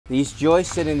These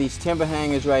joists sit in these timber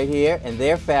hangers right here, and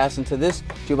they're fastened to this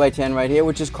 2x10 right here,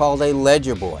 which is called a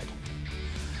ledger board.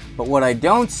 But what I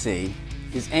don't see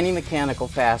is any mechanical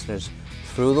fasteners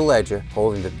through the ledger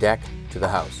holding the deck to the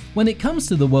house. When it comes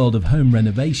to the world of home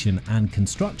renovation and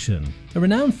construction, a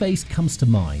renowned face comes to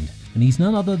mind, and he's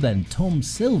none other than Tom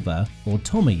Silva, or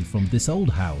Tommy from This Old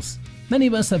House. Many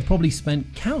of us have probably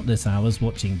spent countless hours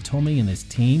watching Tommy and his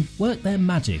team work their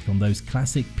magic on those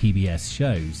classic PBS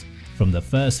shows. From the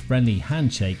first friendly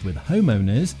handshake with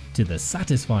homeowners to the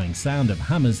satisfying sound of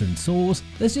hammers and saws,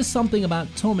 there's just something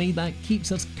about Tommy that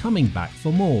keeps us coming back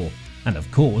for more. And of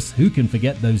course, who can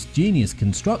forget those genius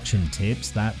construction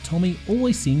tips that Tommy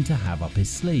always seemed to have up his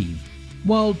sleeve.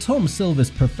 While Tom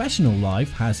Silva's professional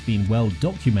life has been well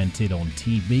documented on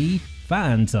TV,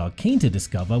 fans are keen to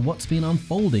discover what's been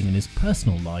unfolding in his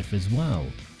personal life as well.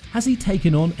 Has he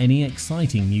taken on any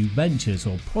exciting new ventures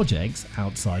or projects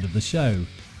outside of the show?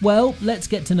 Well, let's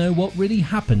get to know what really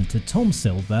happened to Tom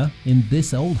Silva in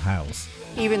This Old House.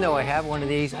 Even though I have one of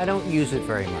these, I don't use it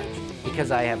very much because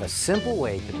I have a simple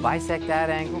way to bisect that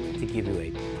angle to give you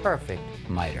a perfect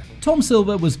miter. Tom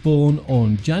Silva was born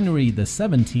on January the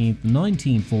 17th,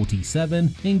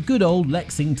 1947 in good old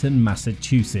Lexington,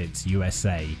 Massachusetts,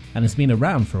 USA, and has been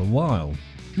around for a while.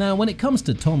 Now, when it comes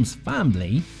to Tom's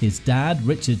family, his dad,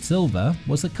 Richard Silva,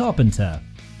 was a carpenter.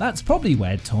 That's probably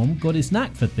where Tom got his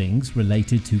knack for things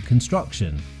related to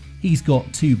construction. He's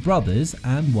got 2 brothers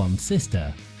and 1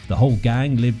 sister. The whole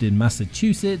gang lived in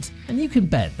Massachusetts, and you can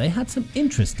bet they had some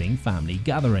interesting family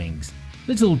gatherings.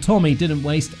 Little Tommy didn't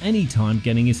waste any time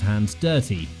getting his hands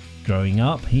dirty. Growing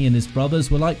up, he and his brothers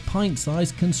were like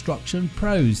pint-sized construction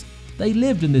pros. They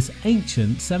lived in this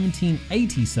ancient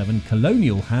 1787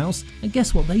 colonial house, and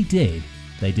guess what they did?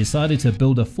 They decided to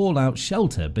build a fallout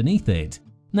shelter beneath it.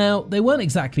 Now, they weren't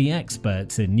exactly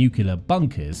experts in nuclear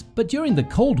bunkers, but during the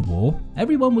Cold War,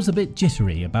 everyone was a bit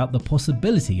jittery about the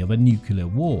possibility of a nuclear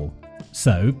war.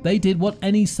 So they did what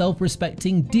any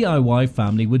self-respecting DIY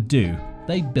family would do.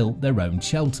 They built their own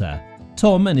shelter.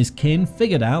 Tom and his kin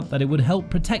figured out that it would help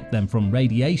protect them from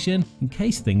radiation in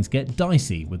case things get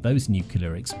dicey with those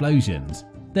nuclear explosions.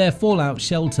 Their fallout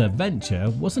shelter venture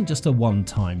wasn't just a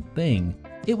one-time thing.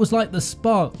 It was like the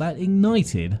spark that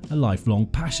ignited a lifelong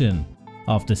passion.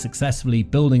 After successfully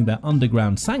building their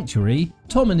underground sanctuary,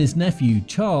 Tom and his nephew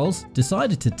Charles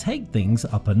decided to take things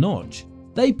up a notch.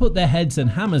 They put their heads and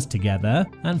hammers together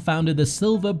and founded the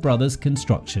Silva Brothers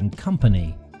Construction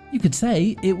Company. You could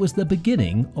say it was the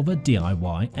beginning of a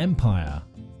DIY empire.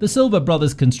 The Silva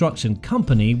Brothers Construction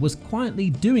Company was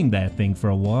quietly doing their thing for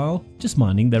a while, just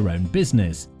minding their own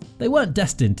business. They weren't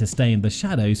destined to stay in the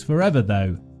shadows forever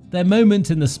though. Their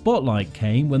moment in the spotlight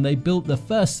came when they built the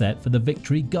first set for the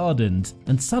Victory Gardens,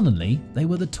 and suddenly they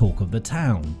were the talk of the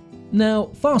town. Now,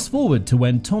 fast forward to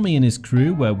when Tommy and his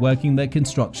crew were working their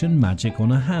construction magic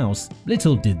on a house.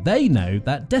 Little did they know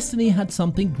that destiny had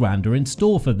something grander in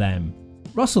store for them.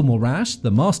 Russell Morash,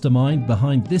 the mastermind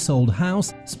behind This Old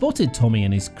House, spotted Tommy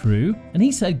and his crew, and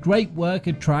he said great work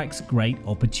attracts great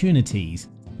opportunities.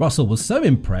 Russell was so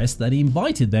impressed that he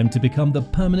invited them to become the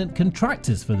permanent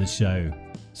contractors for the show.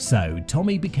 So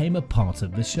Tommy became a part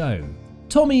of the show.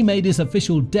 Tommy made his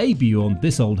official debut on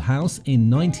This Old House in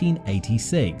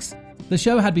 1986. The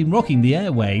show had been rocking the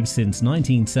airwaves since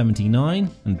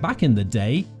 1979, and back in the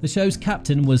day, the show's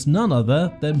captain was none other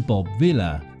than Bob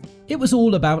Vila. It was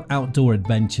all about outdoor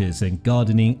adventures and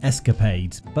gardening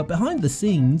escapades, but behind the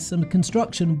scenes, some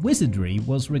construction wizardry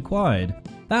was required.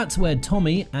 That's where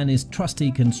Tommy and his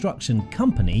trusty construction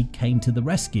company came to the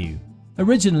rescue.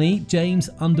 Originally, James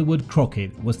Underwood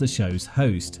Crockett was the show's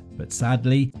host, but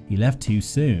sadly, he left too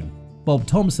soon. Bob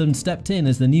Thompson stepped in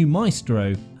as the new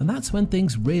maestro, and that's when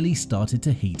things really started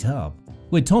to heat up.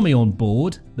 With Tommy on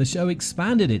board, the show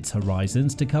expanded its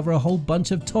horizons to cover a whole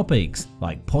bunch of topics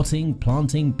like potting,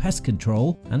 planting, pest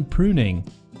control, and pruning.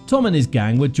 Tom and his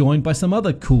gang were joined by some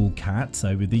other cool cats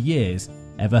over the years.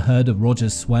 Ever heard of Roger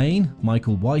Swain,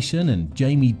 Michael Weishan, and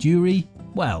Jamie Dury?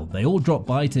 Well, they all dropped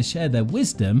by to share their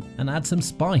wisdom and add some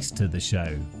spice to the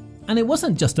show. And it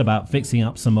wasn't just about fixing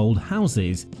up some old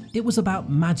houses, it was about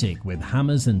magic with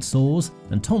hammers and saws,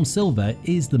 and Tom Silva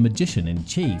is the magician in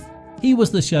chief. He was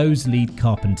the show's lead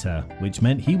carpenter, which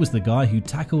meant he was the guy who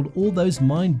tackled all those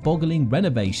mind-boggling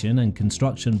renovation and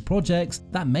construction projects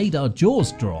that made our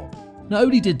jaws drop. Not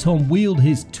only did Tom wield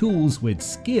his tools with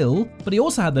skill, but he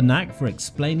also had the knack for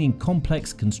explaining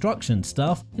complex construction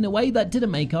stuff in a way that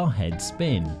didn't make our heads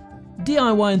spin.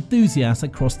 DIY enthusiasts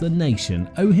across the nation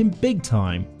owe him big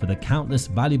time for the countless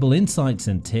valuable insights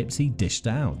and tips he dished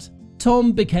out.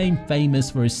 Tom became famous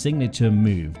for his signature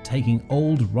move, taking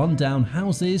old rundown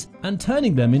houses and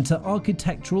turning them into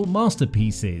architectural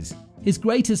masterpieces. His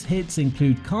greatest hits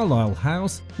include Carlisle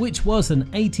House, which was an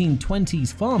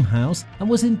 1820s farmhouse and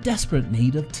was in desperate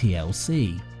need of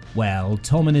TLC. Well,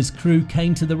 Tom and his crew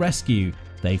came to the rescue.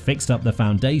 They fixed up the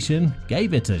foundation,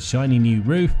 gave it a shiny new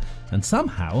roof, and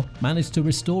somehow managed to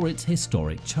restore its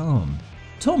historic charm.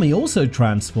 Tommy also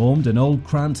transformed an old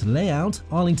cramped layout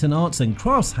Arlington Arts and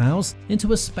Crafts house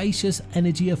into a spacious,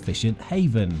 energy-efficient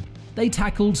haven. They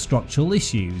tackled structural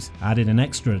issues, added an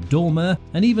extra dormer,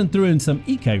 and even threw in some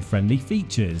eco-friendly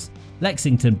features.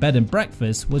 Lexington Bed and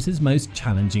Breakfast was his most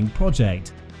challenging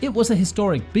project. It was a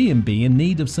historic B&B in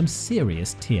need of some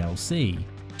serious TLC.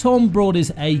 Tom brought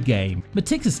his A game,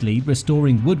 meticulously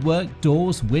restoring woodwork,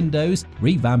 doors, windows,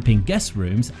 revamping guest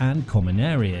rooms and common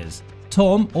areas.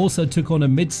 Tom also took on a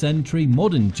mid-century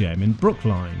modern gem in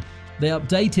Brookline. They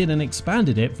updated and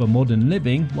expanded it for modern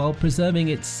living while preserving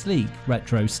its sleek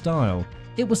retro style.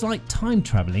 It was like time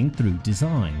traveling through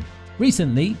design.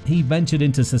 Recently, he ventured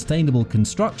into sustainable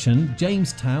construction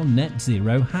Jamestown Net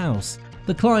Zero House.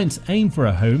 The clients aimed for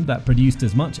a home that produced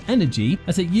as much energy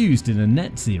as it used in a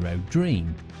net zero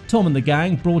dream. Tom and the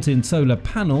gang brought in solar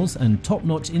panels and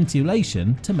top-notch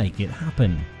insulation to make it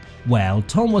happen. Well,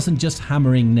 Tom wasn't just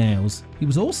hammering nails, he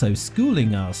was also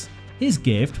schooling us. His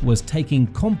gift was taking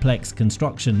complex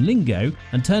construction lingo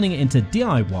and turning it into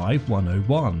DIY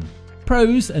 101.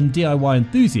 Pros and DIY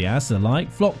enthusiasts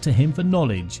alike flocked to him for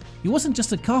knowledge. He wasn't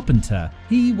just a carpenter,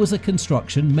 he was a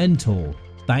construction mentor.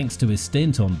 Thanks to his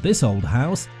stint on This Old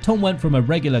House, Tom went from a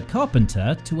regular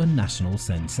carpenter to a national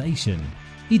sensation.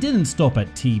 He didn't stop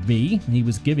at TV, he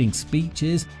was giving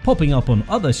speeches, popping up on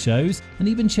other shows, and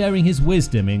even sharing his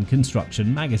wisdom in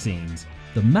construction magazines.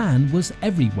 The man was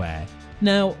everywhere.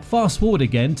 Now, fast forward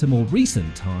again to more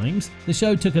recent times, the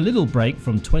show took a little break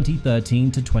from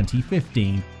 2013 to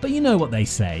 2015, but you know what they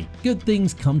say, good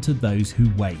things come to those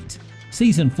who wait.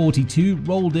 Season 42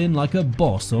 rolled in like a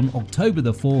boss on October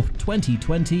the 4th,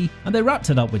 2020, and they wrapped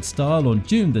it up with style on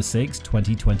June the 6th,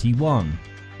 2021.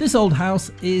 This Old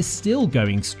House is still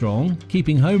going strong,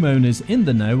 keeping homeowners in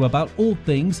the know about all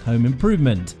things home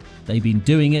improvement. They've been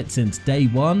doing it since day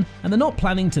one, and they're not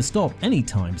planning to stop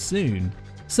anytime soon.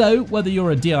 So, whether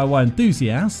you're a DIY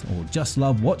enthusiast or just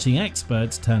love watching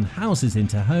experts turn houses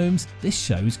into homes, this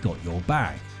show's got your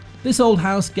back. This Old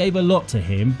House gave a lot to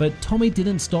him, but Tommy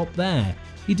didn't stop there.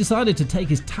 He decided to take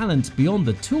his talents beyond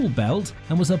the tool belt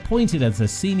and was appointed as the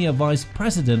Senior Vice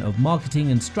President of Marketing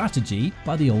and Strategy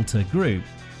by the Alta Group.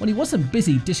 When he wasn't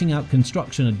busy dishing out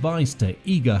construction advice to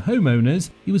eager homeowners,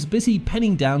 he was busy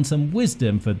penning down some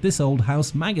wisdom for This Old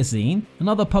House magazine and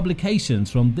other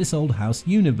publications from This Old House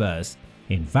universe.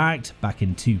 In fact, back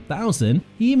in 2000,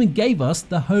 he even gave us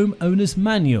the Homeowner's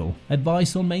Manual,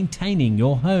 advice on maintaining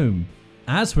your home.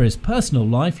 As for his personal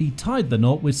life, he tied the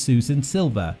knot with Susan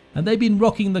Silva, and they've been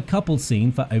rocking the couple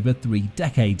scene for over 3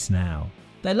 decades now.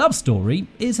 Their love story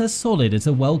is as solid as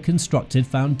a well-constructed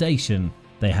foundation.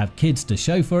 They have kids to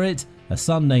show for it, a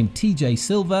son named TJ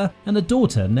Silva and a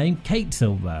daughter named Kate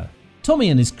Silva. Tommy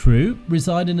and his crew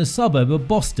reside in a suburb of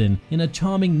Boston in a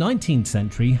charming 19th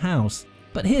century house.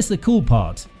 But here's the cool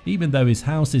part, even though his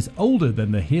house is older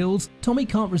than the hills, Tommy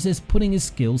can't resist putting his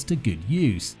skills to good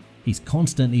use. He's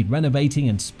constantly renovating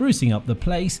and sprucing up the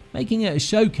place, making it a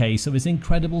showcase of his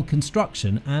incredible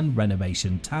construction and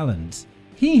renovation talent.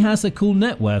 He has a cool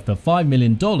net worth of $5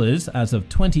 million as of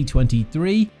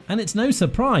 2023, and it's no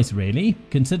surprise really,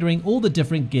 considering all the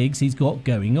different gigs he's got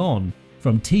going on.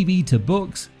 From TV to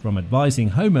books, from advising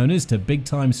homeowners to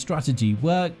big-time strategy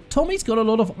work, Tommy's got a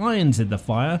lot of irons in the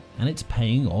fire, and it's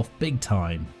paying off big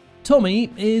time.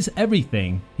 Tommy is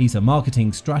everything. He's a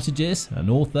marketing strategist, an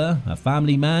author, a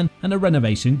family man, and a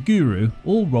renovation guru,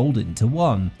 all rolled into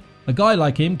one. A guy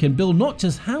like him can build not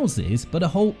just houses, but a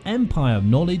whole empire of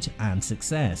knowledge and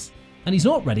success. And he's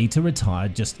not ready to retire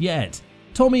just yet.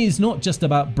 Tommy is not just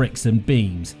about bricks and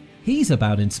beams. He's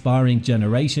about inspiring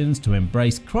generations to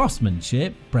embrace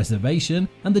craftsmanship, preservation,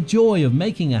 and the joy of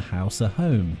making a house a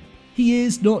home. He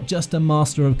is not just a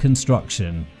master of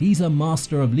construction, he's a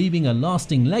master of leaving a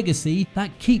lasting legacy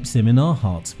that keeps him in our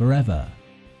hearts forever.